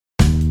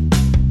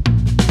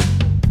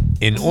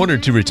In order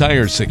to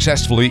retire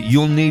successfully,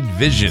 you'll need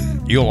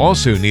vision. You'll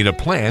also need a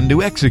plan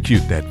to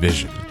execute that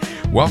vision.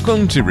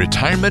 Welcome to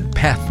Retirement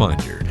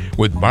Pathfinder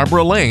with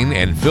Barbara Lane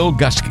and Phil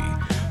Gusky.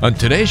 On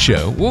today's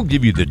show, we'll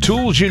give you the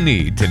tools you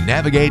need to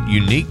navigate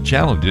unique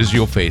challenges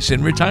you'll face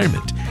in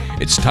retirement.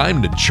 It's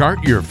time to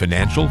chart your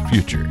financial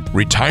future.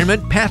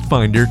 Retirement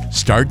Pathfinder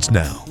starts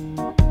now.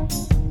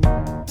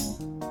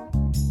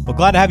 Well,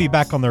 glad to have you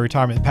back on the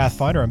Retirement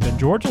Pathfinder. I'm Ben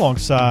George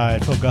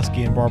alongside Phil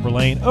Gusky and Barbara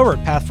Lane over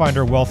at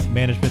Pathfinder Wealth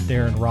Management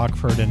there in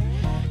Rockford. And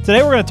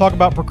today we're going to talk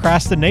about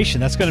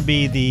procrastination. That's going to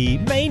be the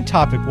main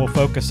topic we'll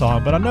focus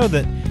on. But I know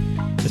that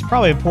it's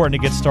probably important to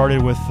get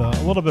started with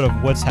a little bit of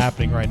what's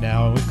happening right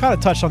now. And we've kind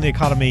of touched on the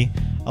economy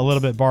a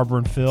little bit, Barbara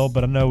and Phil,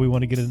 but I know we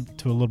want to get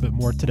into a little bit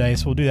more today.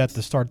 So we'll do that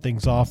to start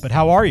things off. But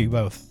how are you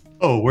both?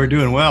 Oh, we're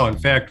doing well. In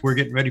fact, we're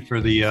getting ready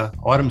for the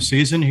autumn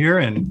season here,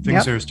 and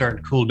things are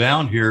starting to cool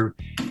down here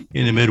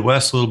in the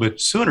Midwest a little bit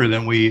sooner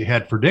than we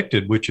had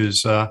predicted, which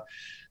is, I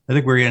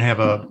think we're going to have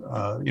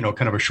a,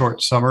 kind of a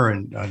short summer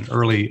and an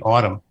early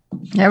autumn.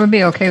 That would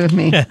be okay with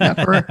me.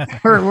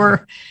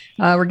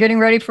 We're getting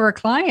ready for a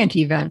client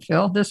event,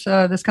 Phil, this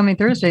coming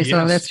Thursday.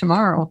 So that's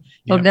tomorrow.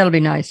 So that'll be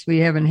nice. We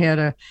haven't had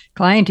a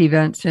client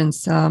event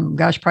since,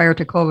 prior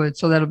to COVID.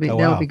 So that'll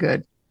be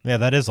good. Yeah,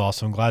 that is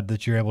awesome. Glad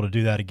that you're able to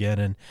do that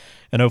again.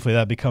 And hopefully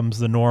that becomes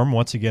the norm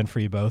once again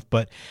for you both.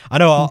 But I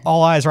know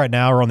all eyes right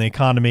now are on the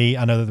economy.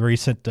 I know that the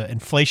recent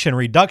Inflation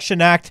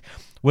Reduction Act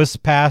was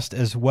passed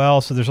as well.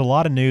 So there's a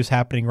lot of news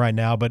happening right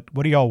now. But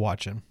what are y'all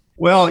watching?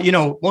 Well,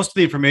 most of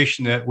the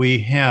information that we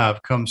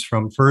have comes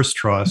from First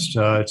Trust.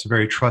 It's a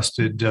very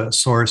trusted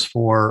source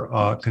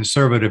for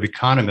conservative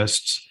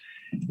economists.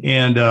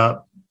 And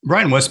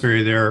Brian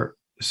Westbury there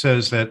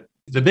says that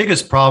the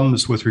biggest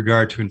problems with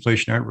regard to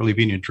inflation aren't really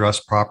being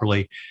addressed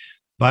properly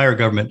by our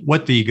government.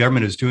 What the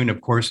government is doing,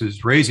 of course,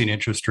 is raising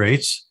interest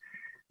rates,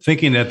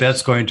 thinking that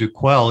that's going to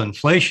quell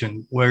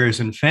inflation, whereas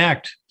in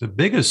fact, the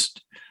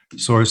biggest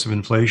source of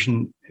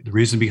inflation, the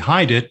reason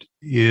behind it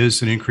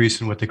is an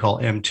increase in what they call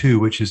M2,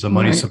 which is the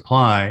money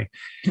supply.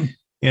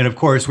 And of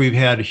course, we've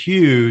had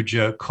huge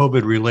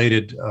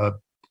COVID-related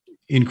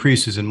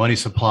increases in money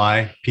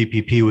supply.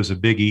 PPP was a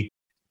biggie.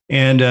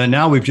 And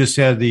now we've just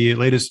had the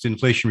latest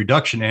Inflation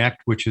Reduction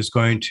Act, which is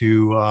going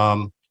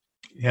to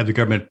have the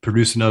government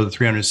produce another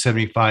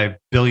 $375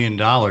 billion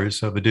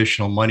of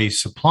additional money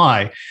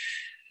supply.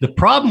 The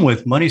problem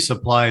with money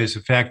supply is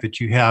the fact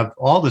that you have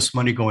all this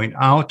money going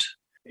out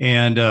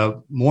and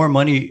more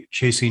money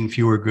chasing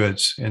fewer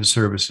goods and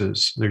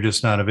services. They're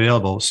just not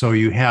available. So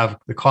you have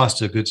the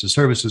cost of goods and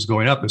services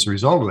going up as a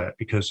result of that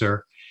because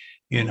they're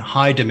in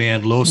high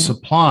demand, low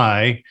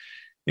supply.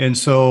 And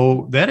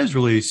so that is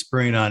really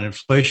spurring on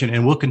inflation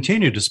and will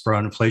continue to spur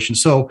on inflation.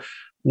 So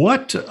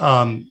what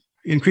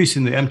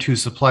increasing the M2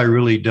 supply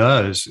really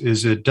does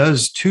is it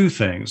does two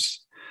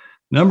things.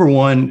 Number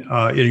one,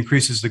 it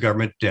increases the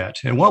government debt.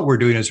 And what we're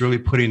doing is really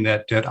putting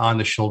that debt on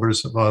the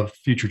shoulders of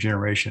future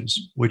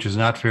generations, which is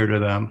not fair to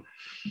them.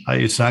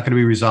 It's not going to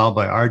be resolved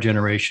by our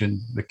generation.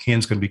 The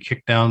can's going to be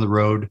kicked down the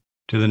road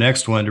to the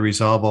next one to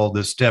resolve all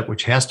this debt,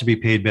 which has to be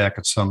paid back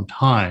at some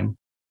time.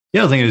 The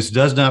other thing is it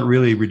does not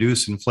really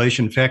reduce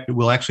inflation. In fact, it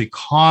will actually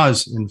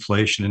cause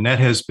inflation. And that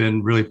has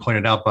been really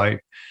pointed out by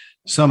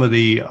some of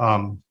the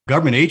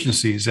government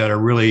agencies that are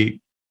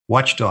really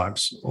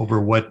watchdogs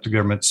over what the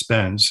government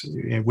spends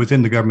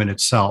within the government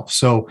itself.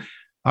 So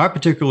our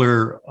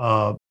particular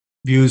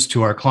views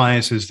to our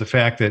clients is the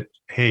fact that,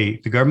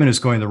 hey, the government is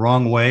going the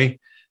wrong way.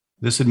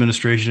 This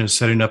administration is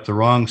setting up the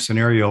wrong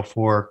scenario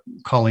for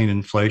culling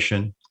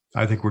inflation.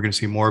 I think we're going to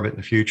see more of it in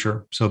the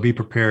future. So be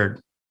prepared.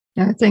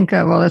 I think,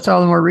 that's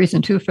all the more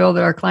reason too, Phil,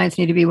 that our clients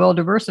need to be well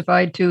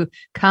diversified to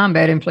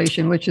combat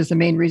inflation, which is the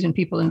main reason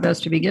people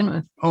invest to begin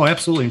with. Oh,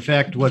 absolutely. In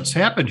fact, what's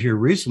happened here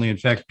recently, in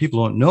fact,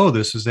 people don't know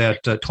this, is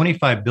that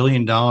 $25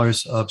 billion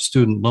of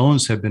student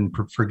loans have been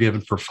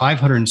forgiven for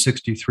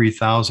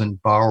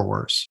 563,000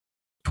 borrowers.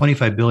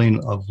 25 billion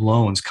of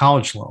loans,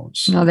 college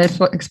loans. No, that's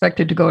what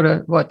expected to go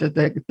to what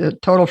the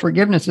total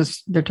forgiveness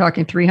is. They're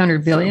talking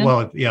 300 billion.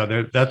 Well,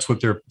 yeah, that's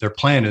what their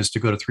plan is, to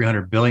go to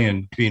 300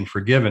 billion being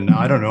forgiven.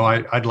 I don't know.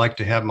 I'd like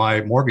to have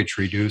my mortgage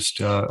reduced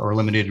or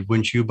eliminated,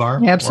 wouldn't you,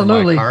 Barb?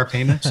 Absolutely. Or my car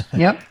payments.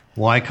 Yep.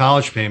 Why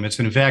college payments?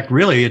 And in fact,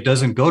 really, it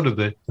doesn't go to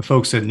the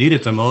folks that need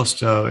it the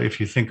most. If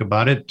you think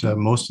about it,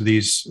 most of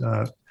these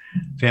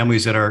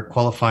families that are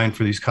qualifying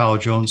for these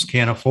college loans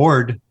can't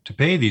afford to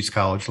pay these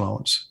college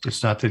loans.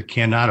 It's not that they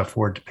cannot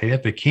afford to pay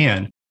it, they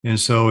can. And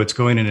so it's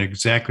going in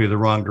exactly the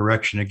wrong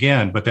direction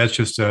again. But that's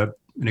just an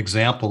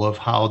example of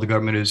how the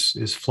government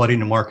is flooding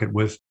the market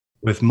with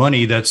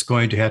money that's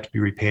going to have to be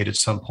repaid at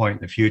some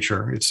point in the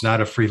future. It's not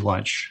a free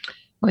lunch.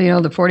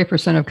 Well, the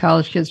 40% of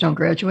college kids don't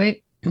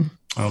graduate.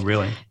 Oh,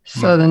 really?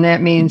 So then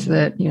that means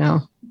that,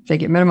 if they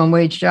get minimum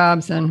wage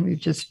jobs, then we've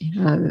just,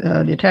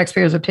 the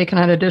taxpayers have taken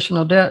on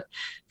additional debt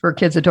for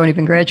kids that don't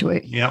even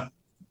graduate. Yep.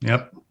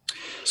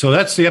 So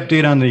that's the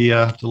update on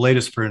the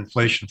latest for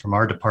inflation from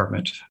our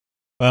department.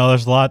 Well,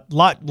 there's a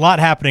lot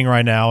happening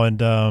right now,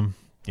 and a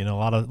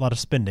lot of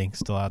spending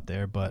still out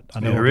there. But I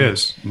know there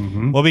is.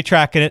 We'll be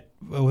tracking it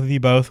with you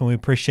both, and we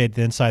appreciate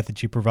the insight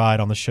that you provide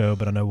on the show.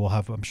 But I know we'll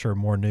have, I'm sure,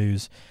 more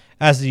news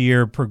as the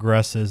year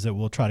progresses that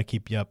we'll try to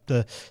keep you up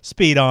to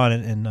speed on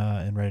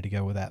and ready to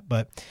go with that.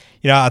 But,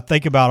 I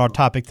think about our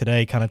topic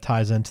today kind of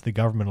ties into the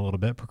government a little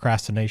bit,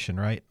 procrastination,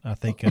 right? I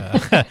think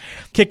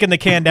kicking the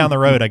can down the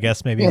road, I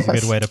guess maybe is a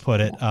good way to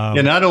put it.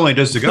 Not only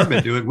does the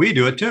government do it, we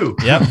do it too.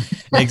 Yep,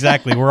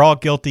 exactly. We're all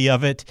guilty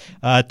of it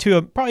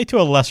probably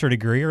to a lesser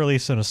degree, or at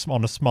least on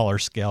a smaller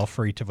scale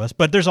for each of us.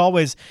 But there's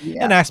always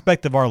an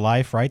aspect of our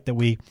life, right, that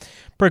we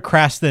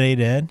procrastinate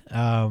in.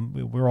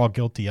 We're all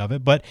guilty of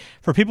it. But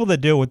for people that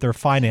deal with their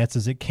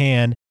finances, it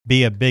can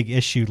be a big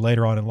issue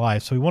later on in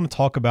life. So we want to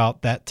talk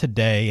about that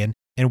today and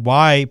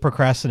why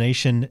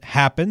procrastination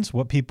happens,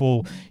 what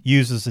people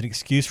use as an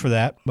excuse for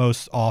that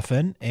most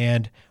often,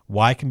 and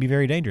why it can be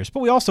very dangerous. But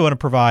we also want to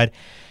provide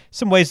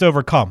some ways to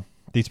overcome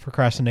these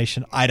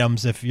procrastination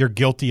items. If you're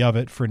guilty of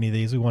it for any of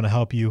these, we want to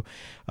help you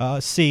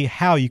see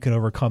how you can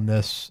overcome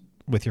this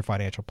with your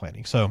financial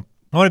planning. So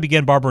I want to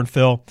begin, Barbara and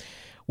Phil,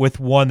 with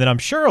one that I'm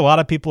sure a lot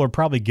of people are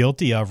probably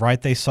guilty of,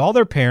 right? They saw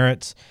their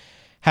parents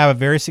have a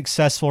very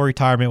successful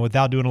retirement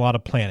without doing a lot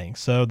of planning.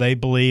 So they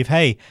believe,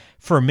 hey,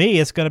 for me,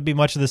 it's going to be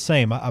much of the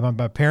same.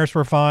 My parents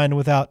were fine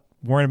without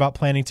worrying about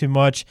planning too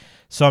much,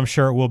 so I'm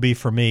sure it will be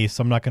for me,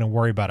 so I'm not going to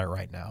worry about it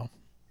right now.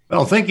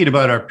 Well, thinking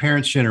about our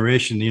parents'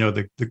 generation,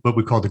 what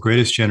we call the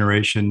greatest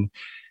generation,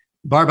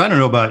 Barb, I don't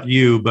know about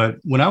you, but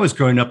when I was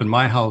growing up in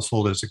my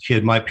household as a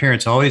kid, my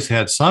parents always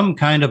had some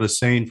kind of a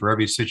saying for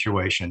every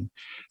situation.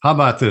 How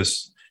about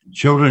this?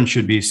 Children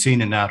should be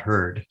seen and not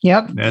heard.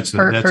 Yep. That's a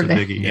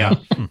biggie. Yeah.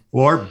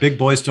 Or big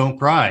boys don't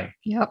cry.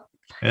 Yep.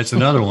 That's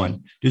another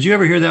one. Did you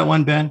ever hear that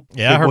one, Ben?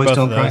 Yeah, I heard both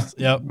of those.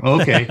 Yep.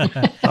 Okay.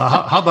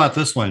 How about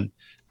this one?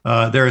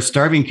 There are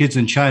starving kids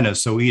in China,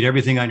 so eat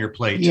everything on your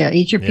plate. Yeah,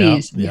 eat your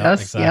peas.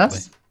 Yes, exactly.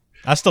 Yes.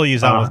 I still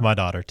use that with my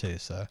daughter too.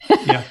 So.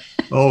 Yeah.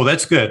 Oh,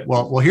 that's good.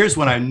 Well, here's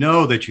one I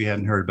know that you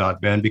hadn't heard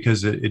about, Ben,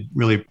 because it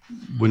really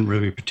wouldn't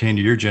really pertain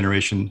to your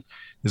generation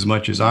as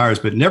much as ours.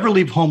 But never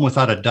leave home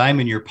without a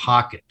dime in your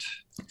pocket.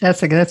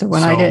 That's a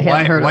one I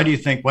hadn't heard. Why do you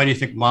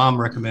think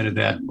Mom recommended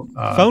that?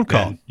 Phone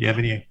call. Ben? You have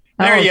any?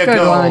 There you good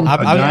go. One. A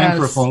dime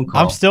for a phone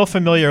call. I'm still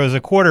familiar. It was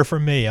a quarter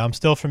from me. I'm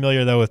still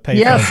familiar though with payphones.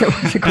 Yes,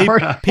 it was a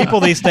quarter. People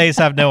these days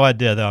have no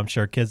idea, though. I'm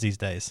sure kids these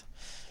days.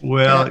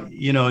 Well,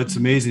 it's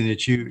amazing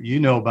that you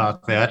know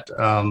about that.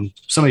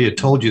 Somebody had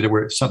told you there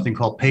were something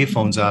called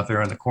payphones out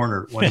there on the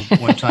corner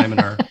one time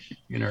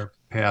in our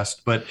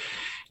past. But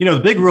the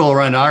big rule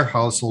around our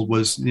household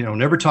was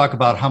never talk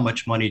about how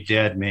much money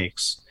Dad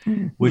makes,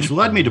 which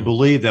led me to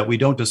believe that we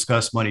don't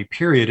discuss money,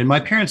 period. And my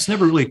parents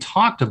never really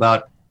talked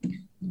about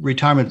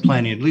retirement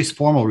planning, at least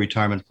formal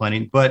retirement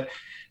planning. But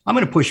I'm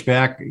going to push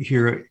back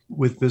here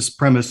with this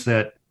premise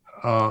that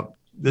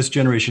this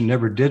generation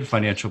never did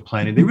financial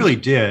planning. They really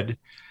did.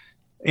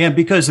 And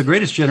because the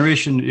greatest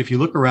generation, if you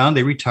look around,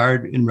 they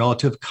retired in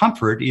relative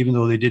comfort, even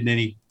though they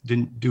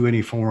didn't do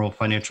any formal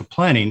financial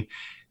planning.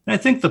 And I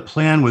think the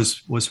plan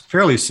was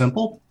fairly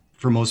simple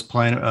for most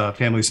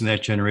families in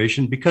that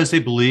generation because they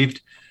believed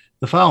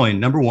the following.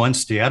 Number one,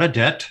 stay out of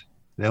debt.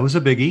 That was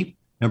a biggie.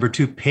 Number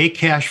two, pay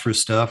cash for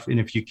stuff. And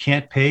if you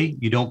can't pay,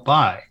 you don't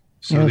buy.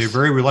 So they're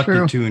very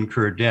reluctant to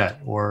incur debt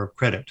or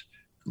credit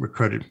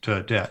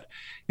debt.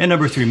 And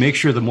number three, make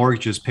sure the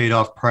mortgage is paid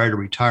off prior to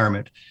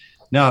retirement.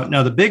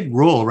 Now, the big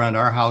rule around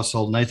our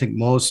household, and I think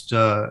most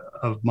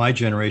of my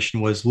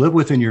generation, was live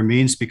within your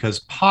means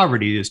because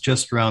poverty is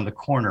just around the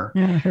corner.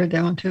 Yeah, I heard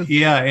that one too.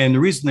 Yeah, and the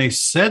reason they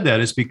said that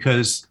is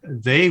because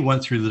they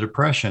went through the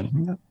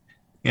Depression. Yep.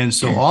 And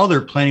so all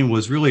their planning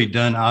was really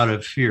done out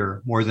of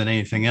fear more than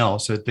anything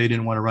else, that they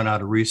didn't want to run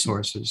out of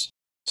resources.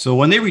 So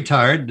when they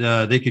retired,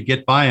 they could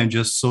get by on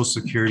just Social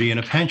Security and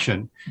a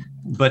pension.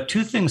 But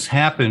two things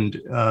happened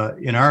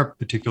in our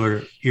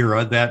particular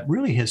era that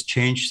really has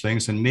changed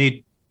things and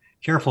made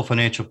careful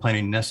financial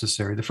planning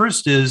necessary. The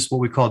first is what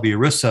we call the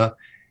ERISA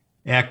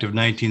Act of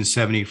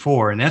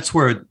 1974, and that's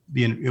where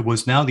it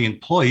was now the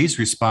employee's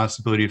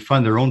responsibility to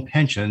fund their own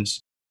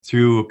pensions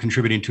through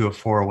contributing to a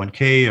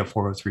 401k, a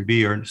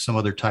 403b, or some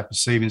other type of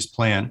savings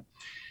plan.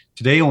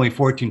 Today, only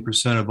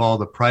 14% of all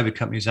the private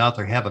companies out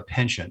there have a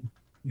pension,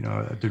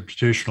 the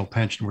traditional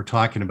pension we're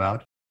talking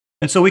about.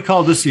 And so we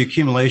call this the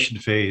accumulation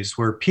phase,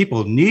 where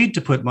people need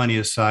to put money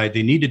aside.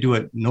 They need to do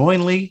it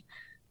knowingly.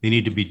 They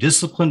need to be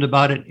disciplined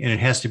about it, and it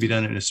has to be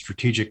done in a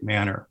strategic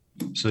manner.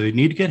 So they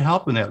need to get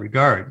help in that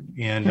regard.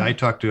 And I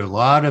talk to a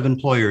lot of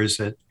employers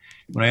that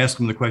when I ask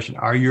them the question,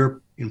 are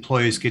your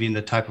employees getting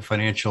the type of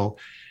financial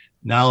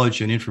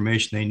knowledge and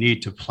information they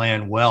need to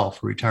plan well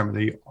for retirement?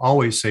 They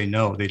always say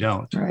no, they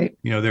don't. Right.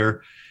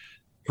 Their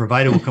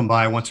provider will come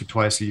by once or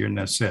twice a year, and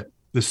that's it.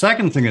 The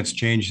second thing that's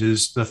changed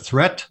is the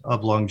threat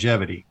of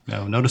longevity.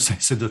 Now, notice I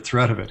said the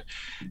threat of it.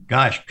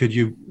 Gosh, could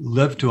you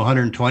live to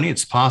 120?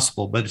 It's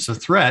possible, but it's a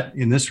threat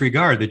in this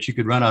regard that you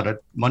could run out of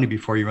money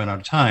before you run out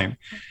of time.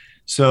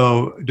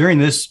 So during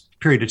this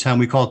period of time,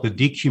 we call it the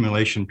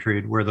decumulation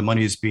period, where the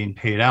money is being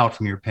paid out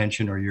from your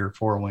pension or your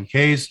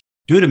 401ks.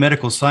 Due to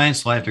medical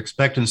science, life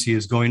expectancy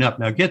is going up.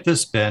 Now, get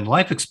this, Ben,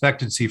 life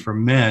expectancy for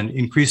men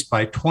increased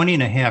by 20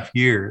 and a half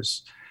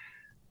years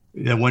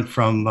It went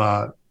from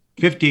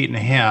 58 and a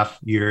half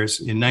years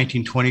in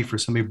 1920 for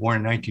somebody born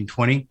in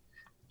 1920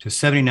 to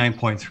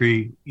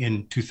 79.3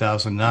 in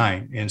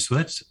 2009. And so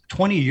that's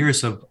 20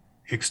 years of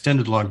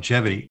extended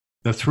longevity.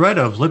 The threat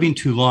of living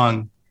too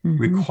long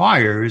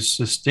requires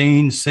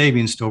sustained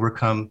savings to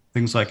overcome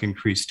things like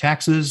increased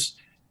taxes,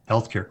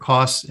 healthcare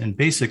costs, and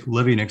basic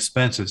living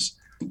expenses.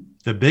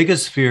 The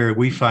biggest fear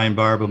we find,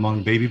 Barb,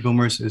 among baby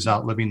boomers is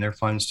outliving their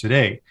funds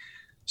today.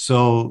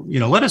 So,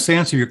 let us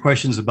answer your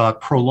questions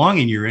about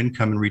prolonging your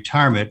income in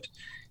retirement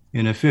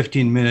in a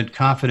 15-minute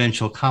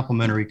confidential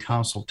complimentary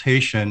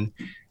consultation.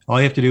 All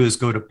you have to do is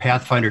go to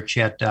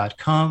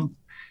pathfinderchat.com,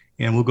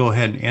 and we'll go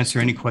ahead and answer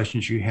any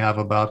questions you have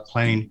about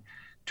planning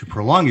to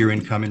prolong your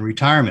income in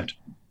retirement.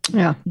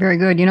 Yeah, very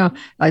good.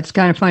 It's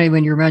kind of funny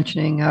when you're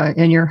mentioning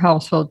in your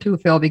household too,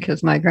 Phil,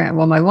 because my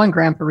one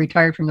grandpa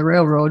retired from the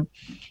railroad,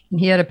 and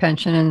he had a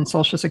pension and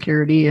Social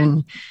Security,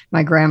 and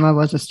my grandma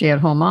was a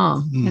stay-at-home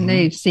mom. And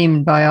they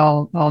seemed by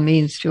all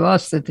means to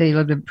us that they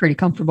lived a pretty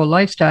comfortable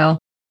lifestyle.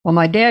 Well,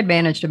 my dad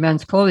managed a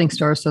men's clothing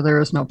store, so there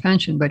was no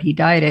pension, but he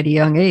died at a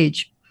young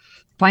age.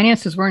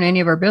 Finances weren't any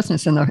of our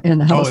business in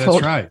the household. Oh,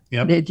 that's right.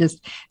 Yep.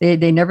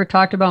 They never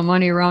talked about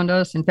money around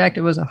us. In fact,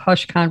 it was a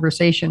hush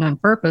conversation on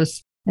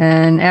purpose.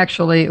 And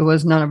actually, it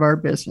was none of our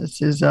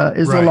business is right.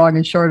 The long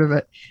and short of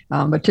it.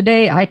 But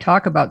today I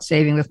talk about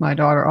saving with my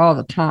daughter all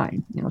the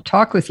time.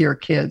 Talk with your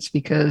kids,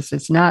 because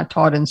it's not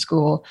taught in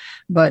school,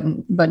 but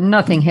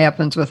nothing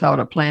happens without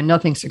a plan.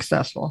 Nothing's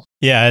successful.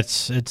 Yeah,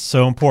 it's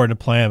so important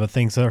to plan, but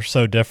things are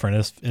so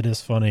different. It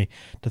is funny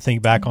to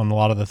think back on a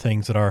lot of the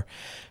things that our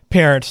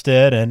parents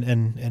did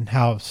and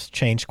how it's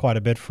changed quite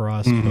a bit for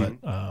us. But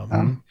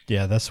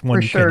that's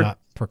one you cannot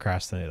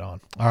procrastinate on.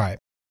 All right.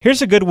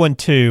 Here's a good one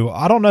too.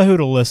 I don't know who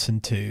to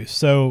listen to.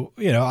 So,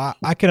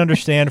 I can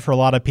understand for a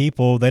lot of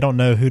people, they don't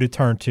know who to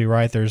turn to,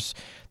 right? There's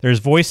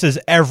voices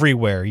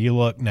everywhere you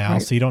look now,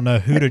 so you don't know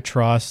who to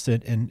trust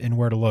and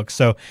where to look.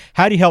 So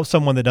how do you help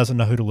someone that doesn't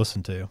know who to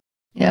listen to?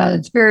 Yeah,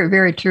 it's very,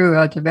 very true.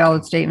 It's a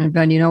valid statement,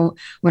 Ben.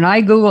 When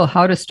I Google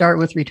how to start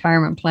with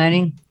retirement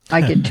planning,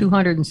 I get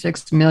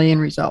 206 million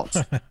results.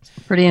 It's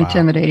pretty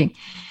intimidating.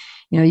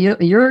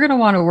 You're going to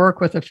want to work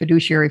with a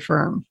fiduciary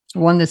firm,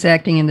 one that's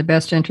acting in the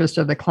best interest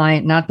of the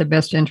client, not the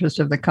best interest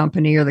of the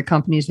company or the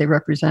companies they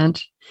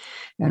represent,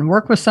 and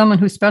work with someone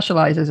who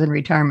specializes in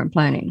retirement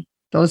planning.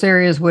 Those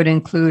areas would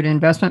include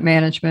investment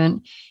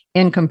management,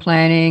 income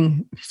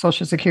planning,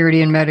 Social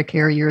Security and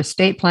Medicare, your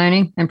estate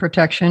planning and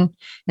protection,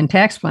 and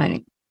tax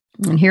planning.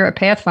 And here at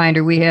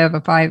Pathfinder, we have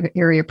a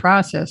 5-area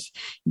process.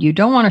 You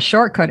don't want to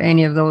shortcut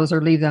any of those or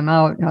leave them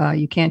out.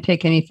 You can't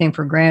take anything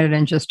for granted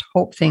and just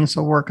hope things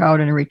will work out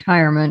in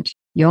retirement.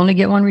 You only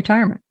get one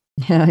retirement.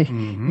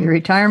 Your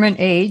retirement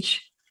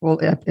age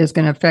is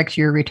going to affect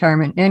your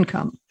retirement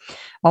income.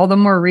 All the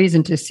more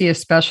reason to see a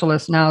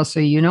specialist now, so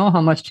you know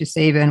how much to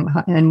save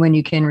and when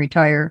you can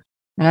retire.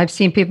 And I've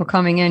seen people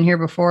coming in here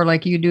before,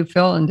 like you do,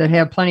 Phil, and that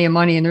have plenty of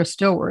money, and they're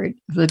still worried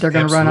that they're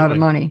going to run out of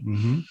money.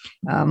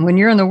 When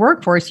you're in the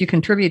workforce, you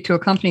contribute to a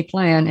company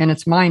plan, and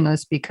it's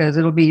mindless because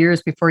it'll be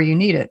years before you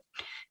need it.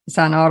 It's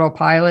on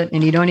autopilot,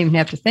 and you don't even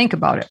have to think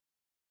about it.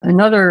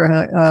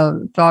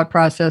 Another thought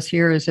process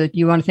here is that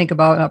you want to think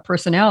about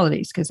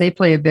personalities, because they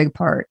play a big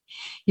part.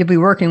 You'll be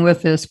working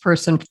with this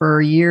person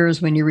for years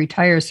when you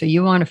retire, so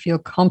you want to feel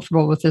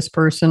comfortable with this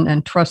person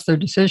and trust their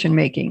decision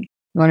making.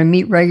 You want to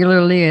meet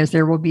regularly, as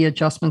there will be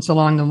adjustments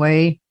along the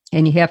way,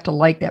 and you have to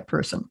like that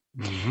person.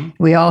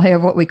 We all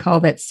have what we call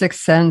that sixth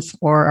sense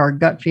or our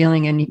gut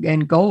feeling,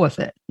 and go with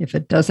it. If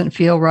it doesn't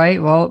feel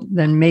right, well,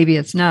 then maybe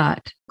it's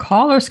not.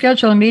 Call or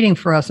schedule a meeting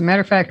for us. As a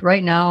matter of fact,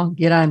 right now,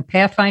 get on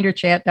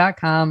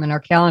pathfinderchat.com and our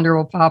calendar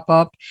will pop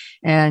up,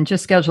 and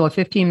just schedule a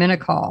 15-minute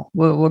call.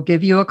 We'll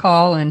give you a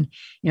call. And,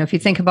 if you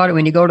think about it,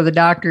 when you go to the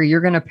doctor,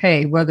 you're going to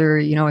pay whether,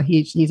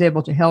 he's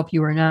able to help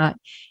you or not.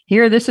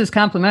 Here, this is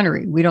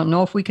complimentary. We don't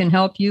know if we can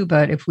help you,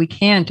 but if we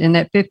can't, in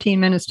that 15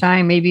 minutes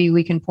time, maybe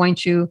we can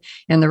point you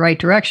in the right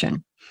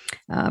direction.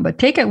 But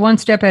take it one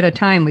step at a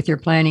time with your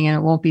planning, and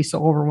it won't be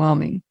so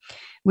overwhelming.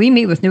 We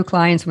meet with new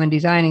clients when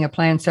designing a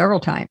plan several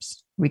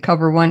times. We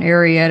cover one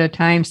area at a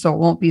time, so it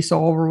won't be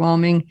so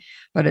overwhelming,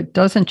 but it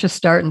doesn't just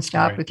start and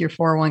stop with your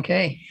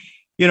 401k.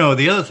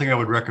 The other thing I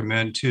would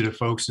recommend too to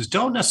folks is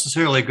don't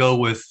necessarily go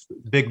with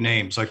big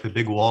names like the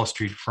big Wall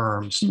Street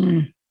firms.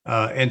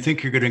 And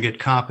think you're going to get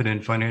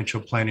competent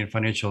financial planning,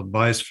 financial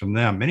advice from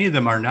them. Many of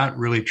them are not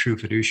really true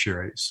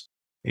fiduciaries.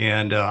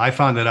 And I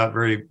found that out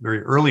very,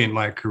 very early in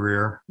my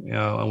career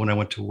when I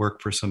went to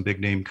work for some big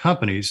name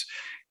companies.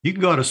 You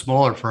can go to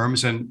smaller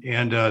firms and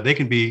they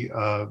can be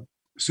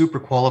super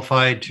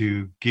qualified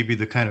to give you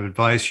the kind of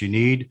advice you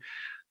need.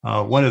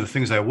 One of the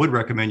things I would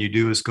recommend you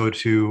do is go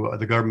to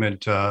the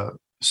government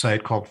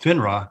site called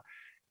FINRA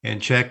and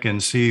check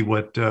and see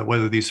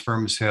whether these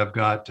firms have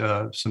got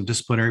some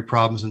disciplinary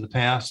problems in the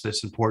past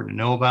that's important to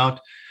know about,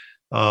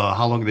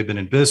 how long they've been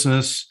in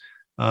business,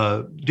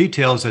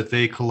 details that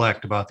they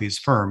collect about these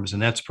firms.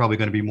 And that's probably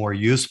going to be more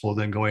useful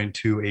than going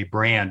to a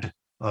brand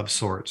of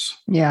sorts.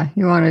 Yeah,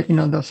 you want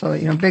to,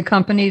 so big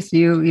companies,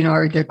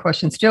 the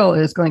question still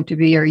is going to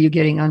be, are you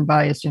getting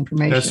unbiased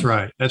information? That's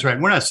right. That's right.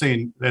 We're not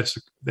saying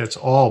that's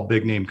all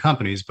big name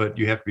companies, but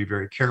you have to be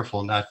very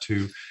careful not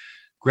to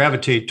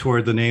gravitate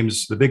toward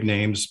the big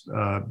names,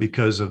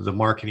 because of the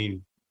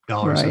marketing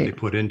dollars that they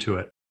put into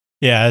it.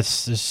 Yeah,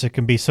 it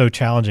can be so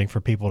challenging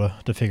for people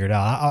to figure it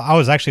out. I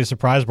was actually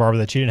surprised, Barbara,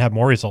 that you didn't have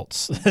more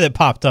results that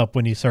popped up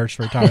when you searched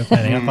for retirement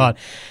planning. I thought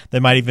they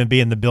might even be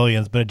in the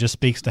billions, but it just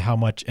speaks to how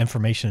much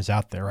information is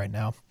out there right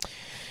now.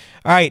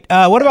 All right,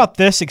 what about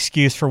this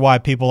excuse for why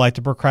people like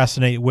to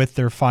procrastinate with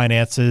their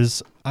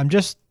finances? I'm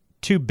just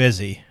too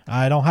busy.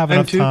 I don't have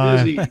enough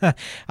time.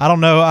 I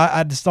don't know.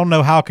 I just don't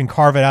know how I can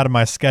carve it out of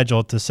my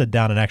schedule to sit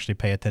down and actually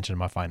pay attention to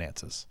my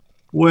finances.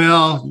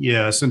 Well,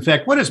 yes. In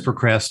fact, what is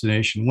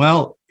procrastination?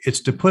 Well, it's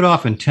to put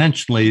off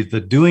intentionally the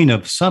doing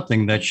of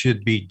something that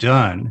should be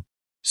done.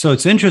 So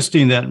it's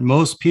interesting that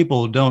most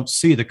people don't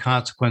see the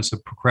consequence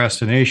of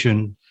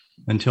procrastination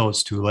until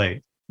it's too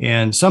late.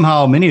 And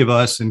somehow many of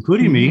us,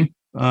 including me,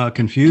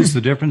 confuse the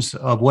difference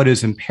of what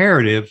is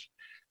imperative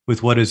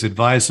with what is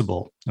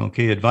advisable.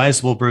 Okay,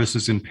 advisable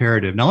versus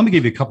imperative. Now, let me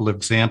give you a couple of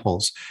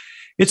examples.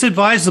 It's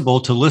advisable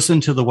to listen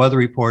to the weather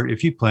report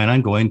if you plan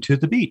on going to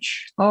the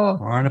beach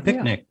or on a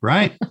picnic,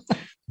 right?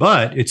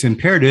 But it's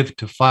imperative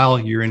to file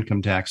your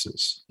income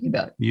taxes. You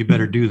bet. You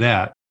better do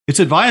that. It's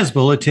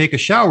advisable to take a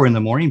shower in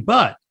the morning,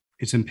 but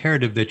it's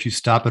imperative that you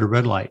stop at a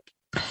red light.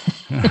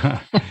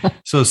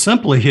 So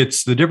simply,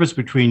 it's the difference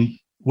between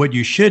what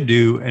you should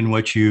do and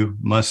what you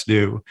must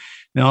do.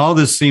 Now, all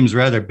this seems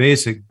rather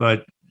basic,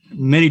 but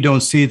many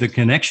don't see the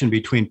connection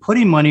between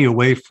putting money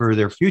away for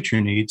their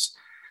future needs,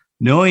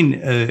 known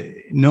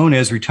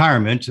as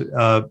retirement,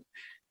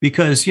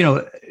 because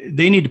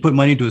they need to put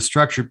money into a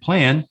structured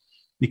plan,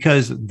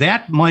 because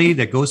that money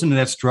that goes into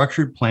that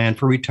structured plan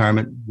for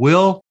retirement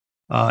will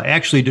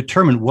actually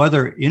determine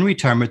whether in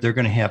retirement they're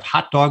going to have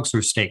hot dogs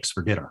or steaks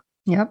for dinner.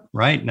 Yep.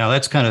 Right. Now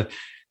that's kind of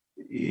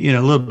a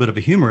little bit of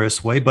a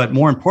humorous way, but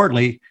more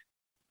importantly,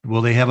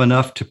 will they have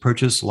enough to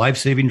purchase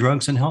life-saving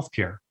drugs and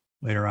healthcare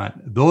later on?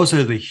 Those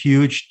are the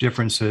huge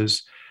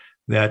differences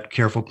that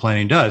careful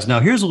planning does. Now,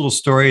 here's a little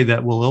story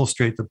that will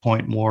illustrate the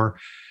point more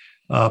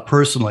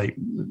personally.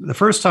 The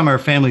first time our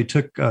family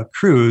took a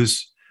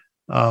cruise,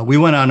 we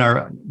went on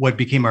what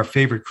became our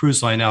favorite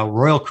cruise line now,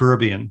 Royal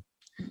Caribbean.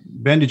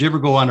 Ben, did you ever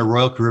go on a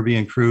Royal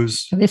Caribbean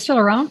cruise? Are they still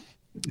around?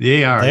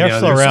 They are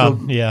still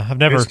around.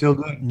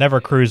 I've never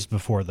cruised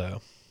before,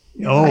 though.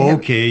 Oh,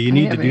 okay. You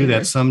need to do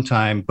that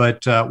sometime.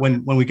 But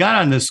when we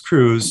got on this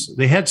cruise,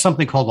 they had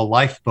something called a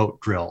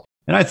lifeboat drill.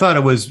 And I thought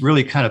it was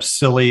really kind of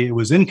silly. It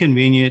was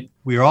inconvenient.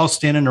 We were all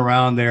standing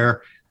around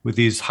there with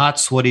these hot,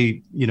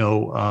 sweaty,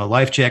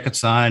 life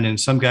jackets on. And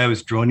some guy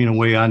was droning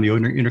away on the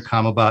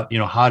intercom about,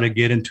 how to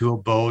get into a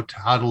boat,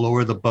 how to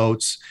lower the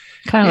boats.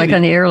 Kind of like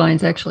on the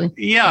airlines, actually.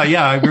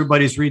 Yeah.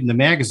 Everybody's reading the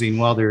magazine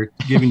while they're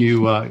giving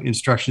you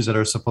instructions that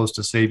are supposed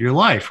to save your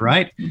life,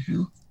 right?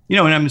 Mm-hmm.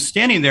 And I'm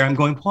standing there, I'm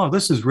going, wow,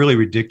 this is really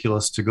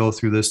ridiculous to go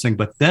through this thing.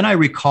 But then I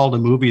recalled a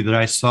movie that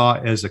I saw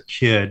as a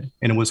kid,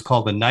 and it was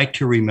called The Night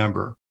to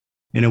Remember.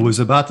 And it was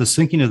about the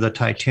sinking of the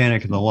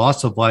Titanic and the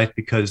loss of life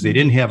because they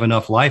didn't have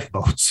enough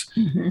lifeboats,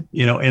 and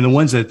the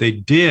ones that they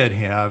did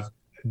have,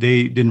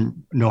 they didn't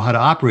know how to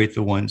operate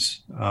the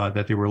ones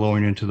that they were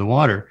lowering into the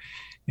water.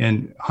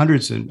 And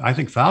hundreds and I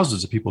think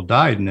thousands of people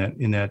died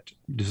in that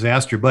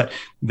disaster. But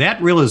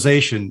that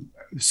realization,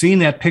 seeing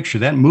that picture,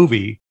 that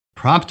movie,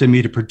 prompted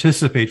me to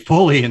participate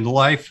fully in the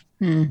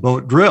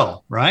lifeboat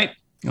drill, right?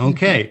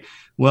 Okay.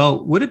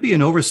 Well, would it be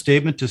an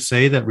overstatement to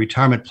say that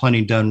retirement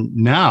planning done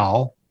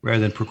now, rather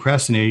than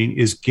procrastinating,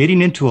 is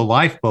getting into a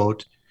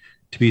lifeboat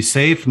to be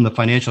saved from the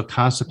financial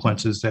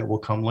consequences that will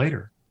come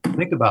later?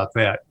 Think about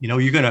that.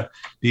 You're going to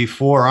be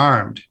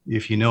forearmed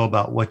if you know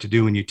about what to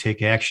do when you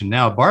take action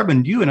now. Barb,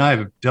 you and I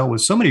have dealt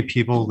with so many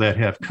people that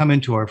have come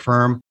into our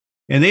firm,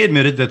 and they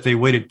admitted that they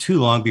waited too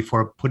long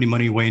before putting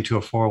money away into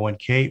a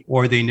 401k,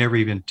 or they never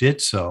even did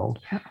so.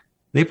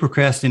 They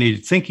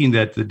procrastinated thinking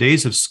that the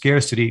days of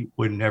scarcity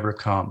would never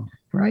come.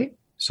 Right.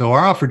 So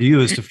our offer to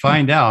you is to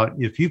find out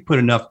if you've put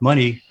enough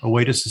money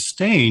away to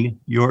sustain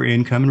your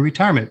income in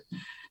retirement.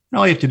 And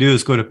all you have to do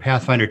is go to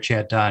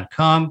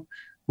pathfinderchat.com.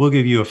 We'll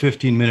give you a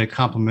 15-minute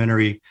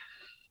complimentary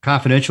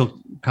confidential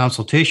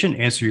consultation,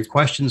 answer your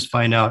questions,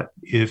 find out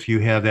if you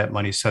have that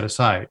money set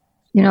aside.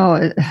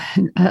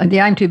 The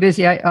I'm too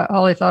busy.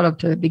 All I thought of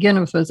to begin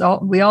with was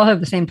we all have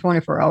the same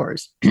 24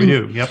 hours. We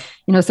do. Yep.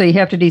 So you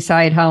have to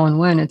decide how and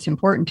when it's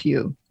important to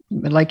you.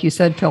 But like you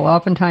said, Phil,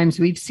 oftentimes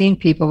we've seen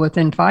people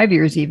within 5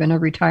 years even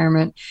of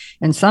retirement,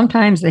 and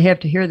sometimes they have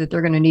to hear that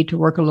they're going to need to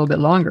work a little bit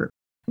longer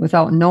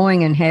without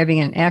knowing and having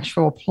an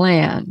actual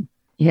plan.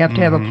 You have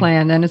to have a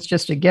plan, then it's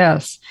just a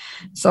guess.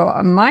 So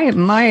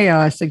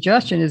my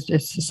suggestion is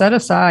just to set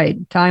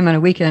aside time on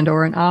a weekend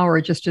or an hour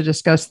just to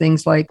discuss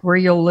things like where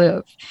you'll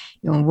live.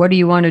 What do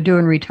you want to do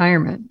in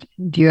retirement?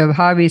 Do you have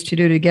hobbies to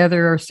do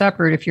together or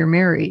separate if you're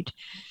married?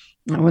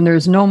 When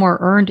there's no more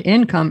earned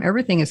income,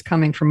 everything is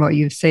coming from what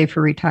you've saved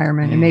for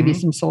retirement and maybe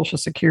some Social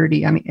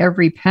Security. I mean,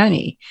 every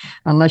penny,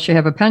 unless you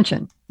have a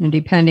pension. And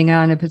depending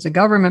on if it's a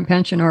government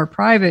pension or a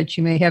private,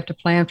 you may have to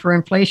plan for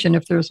inflation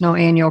if there's no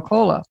annual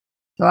COLA.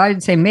 So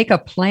I'd say make a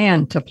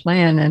plan to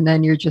plan, and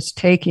then you're just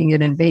taking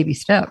it in baby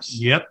steps.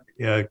 Yep.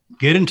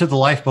 Get into the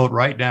lifeboat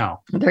right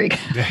now. There you go.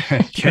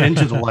 Get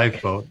into the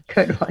lifeboat.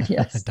 Good one,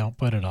 yes. Don't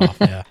put it off,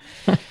 yeah.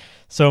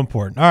 So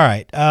important. All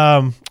right.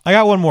 I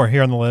got one more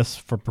here on the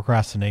list for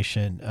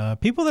procrastination.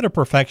 People that are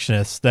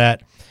perfectionists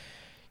that,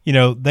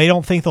 they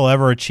don't think they'll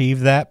ever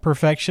achieve that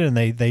perfection, and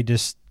they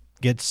just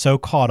get so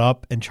caught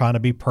up in trying to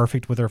be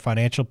perfect with their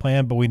financial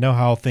plan. But we know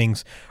how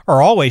things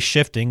are always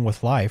shifting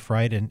with life,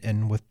 right?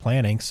 And with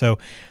planning. So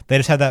they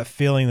just have that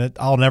feeling that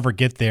I'll never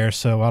get there,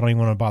 so I don't even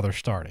want to bother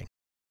starting.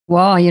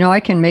 Well, I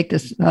can make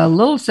this a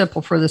little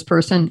simple for this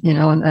person,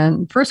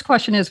 and first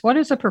question is, what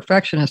is a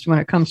perfectionist when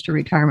it comes to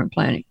retirement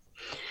planning?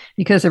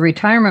 Because a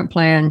retirement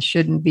plan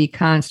shouldn't be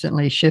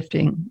constantly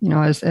shifting,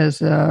 as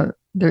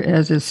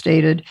is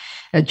stated.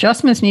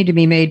 Adjustments need to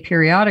be made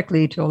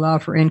periodically to allow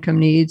for income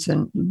needs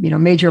and,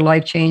 major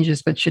life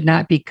changes, but should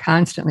not be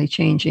constantly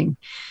changing.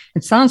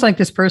 It sounds like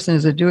this person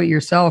is a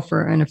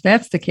do-it-yourselfer. And if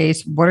that's the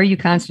case, what are you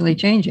constantly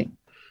changing?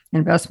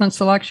 Investment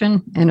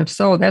selection? And if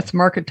so, that's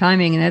market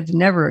timing, and that's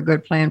never a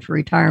good plan for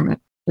retirement.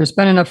 There's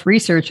been enough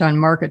research on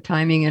market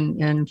timing.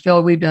 And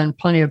Phil, we've done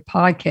plenty of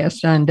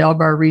podcasts on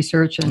Delbar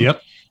research and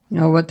Yep.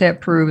 What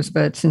that proves.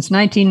 But since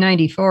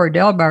 1994,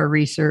 Delbar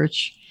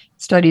research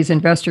studies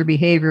investor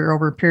behavior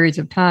over periods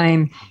of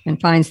time and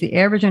finds the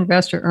average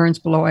investor earns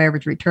below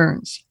average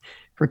returns.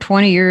 For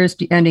 20 years,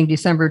 ending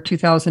December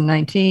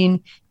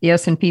 2019, the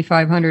S&P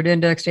 500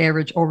 index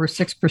averaged over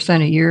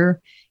 6% a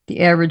year.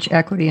 The average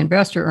equity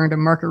investor earned a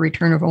market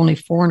return of only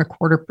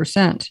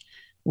 4.25%.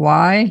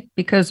 Why?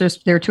 Because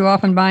they're too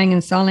often buying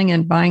and selling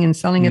at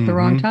the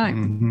wrong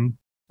time. Mm-hmm.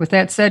 With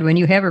that said, when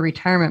you have a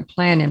retirement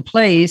plan in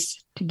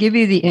place to give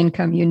you the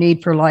income you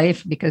need for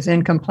life, because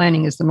income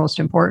planning is the most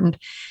important,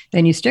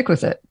 then you stick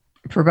with it,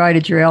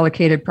 provided you're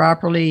allocated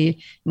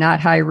properly,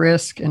 not high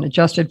risk, and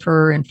adjusted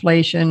for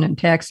inflation and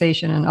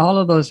taxation, and all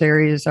of those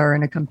areas are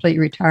in a complete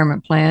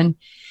retirement plan.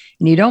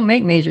 And you don't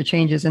make major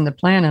changes in the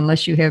plan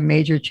unless you have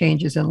major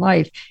changes in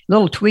life.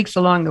 Little tweaks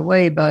along the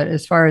way, but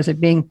as far as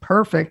it being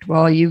perfect,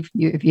 well, if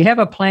you have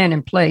a plan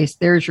in place,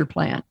 there's your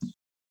plan.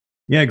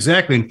 Yeah,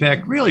 exactly. In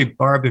fact, really,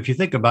 Barb, if you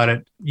think about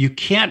it, you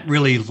can't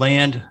really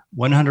land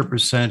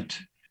 100%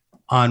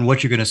 on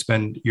what you're going to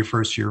spend your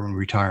first year in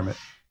retirement.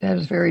 That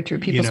is very true.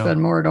 People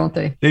spend more, don't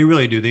they? They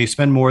really do. They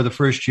spend more the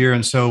first year.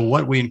 And so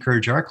what we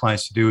encourage our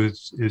clients to do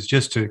is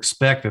just to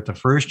expect that the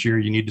first year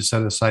you need to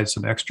set aside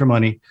some extra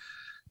money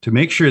to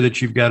make sure that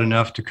you've got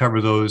enough to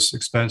cover those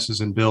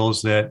expenses and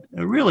bills that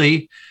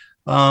really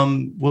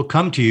will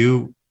come to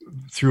you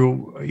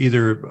through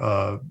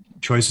either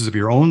choices of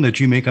your own that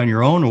you make on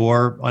your own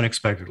or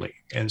unexpectedly.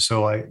 And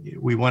so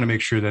we want to make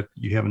sure that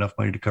you have enough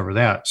money to cover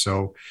that.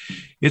 So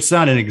it's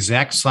not an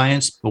exact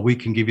science, but we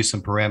can give you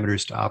some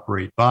parameters to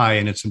operate by.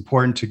 And it's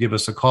important to give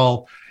us a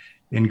call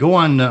and go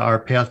on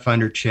our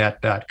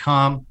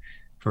pathfinderchat.com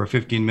for a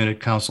 15-minute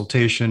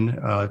consultation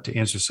to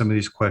answer some of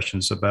these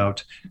questions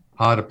about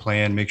how to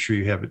plan, make sure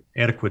you have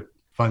adequate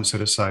funds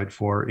set aside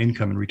for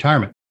income and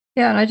retirement.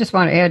 Yeah, and I just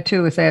want to add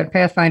too with that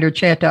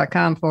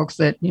pathfinderchat.com, folks,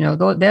 that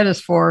that is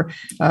for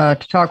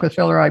to talk with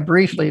Phil or I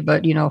briefly.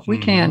 But if we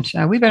can't,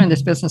 we've been in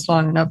this business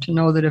long enough to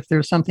know that if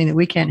there's something that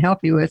we can't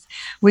help you with,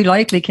 we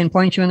likely can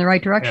point you in the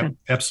right direction.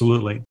 Yeah,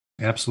 absolutely.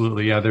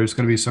 Yeah, there's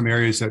going to be some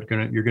areas that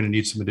you're going to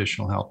need some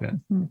additional help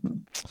in. Mm-hmm.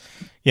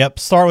 Yep.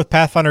 Start with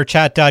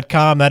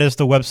pathfinderchat.com. That is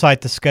the website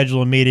to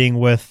schedule a meeting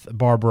with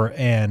Barbara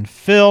and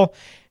Phil.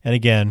 And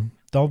again,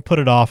 don't put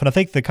it off. And I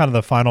think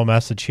the final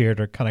message here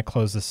to kind of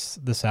close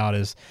this out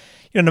is,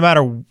 no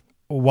matter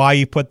why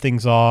you put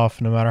things off,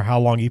 no matter how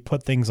long you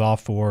put things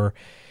off for,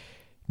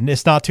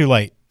 it's not too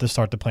late to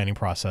start the planning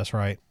process,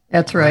 right?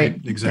 That's right.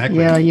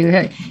 Exactly.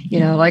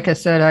 Yeah, like I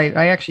said,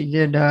 I actually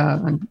did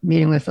a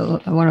meeting with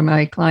one of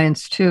my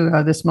clients too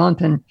this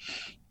month, and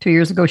 2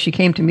 years ago she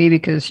came to me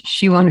because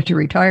she wanted to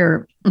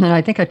retire. And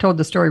I think I told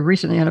the story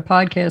recently on a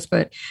podcast,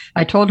 but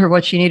I told her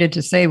what she needed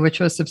to save, which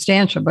was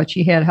substantial, but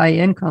she had high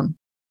income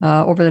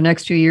over the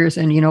next 2 years.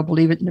 And,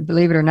 believe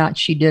it or not,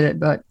 she did it,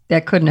 but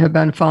that couldn't have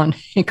been fun.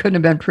 It couldn't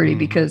have been pretty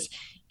because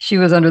she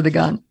was under the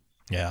gun.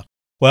 Yeah.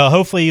 Well,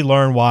 hopefully you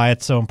learn why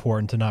it's so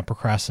important to not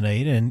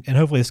procrastinate, and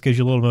hopefully this gives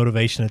you a little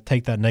motivation to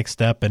take that next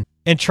step and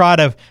try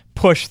to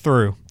push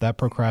through that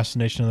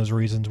procrastination and those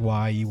reasons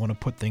why you want to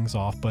put things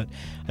off. But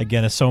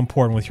again, it's so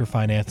important with your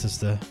finances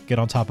to get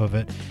on top of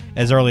it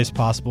as early as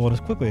possible and as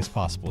quickly as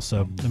possible.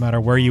 So no matter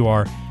where you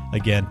are,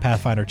 again,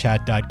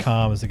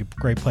 pathfinderchat.com is a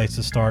great place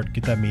to start.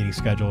 Get that meeting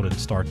scheduled and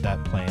start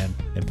that plan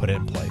and put it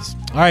in place.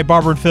 All right,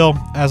 Barbara and Phil,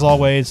 as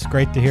always,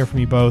 great to hear from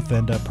you both,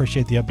 and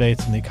appreciate the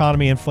updates on the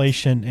economy,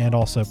 inflation, and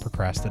also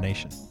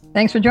procrastination.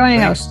 Thanks for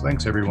joining us.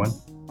 Thanks, everyone.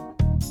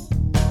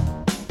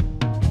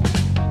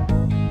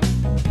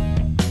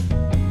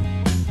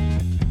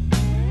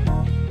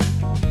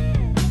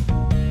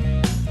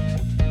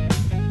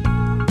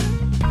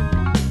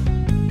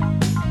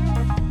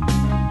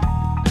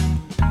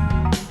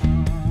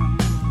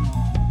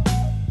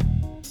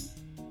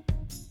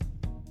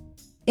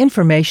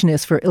 information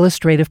is for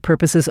illustrative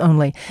purposes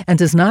only and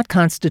does not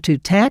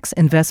constitute tax,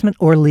 investment,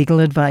 or legal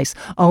advice.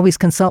 Always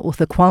consult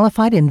with a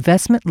qualified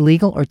investment,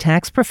 legal, or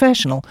tax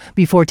professional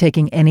before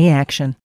taking any action.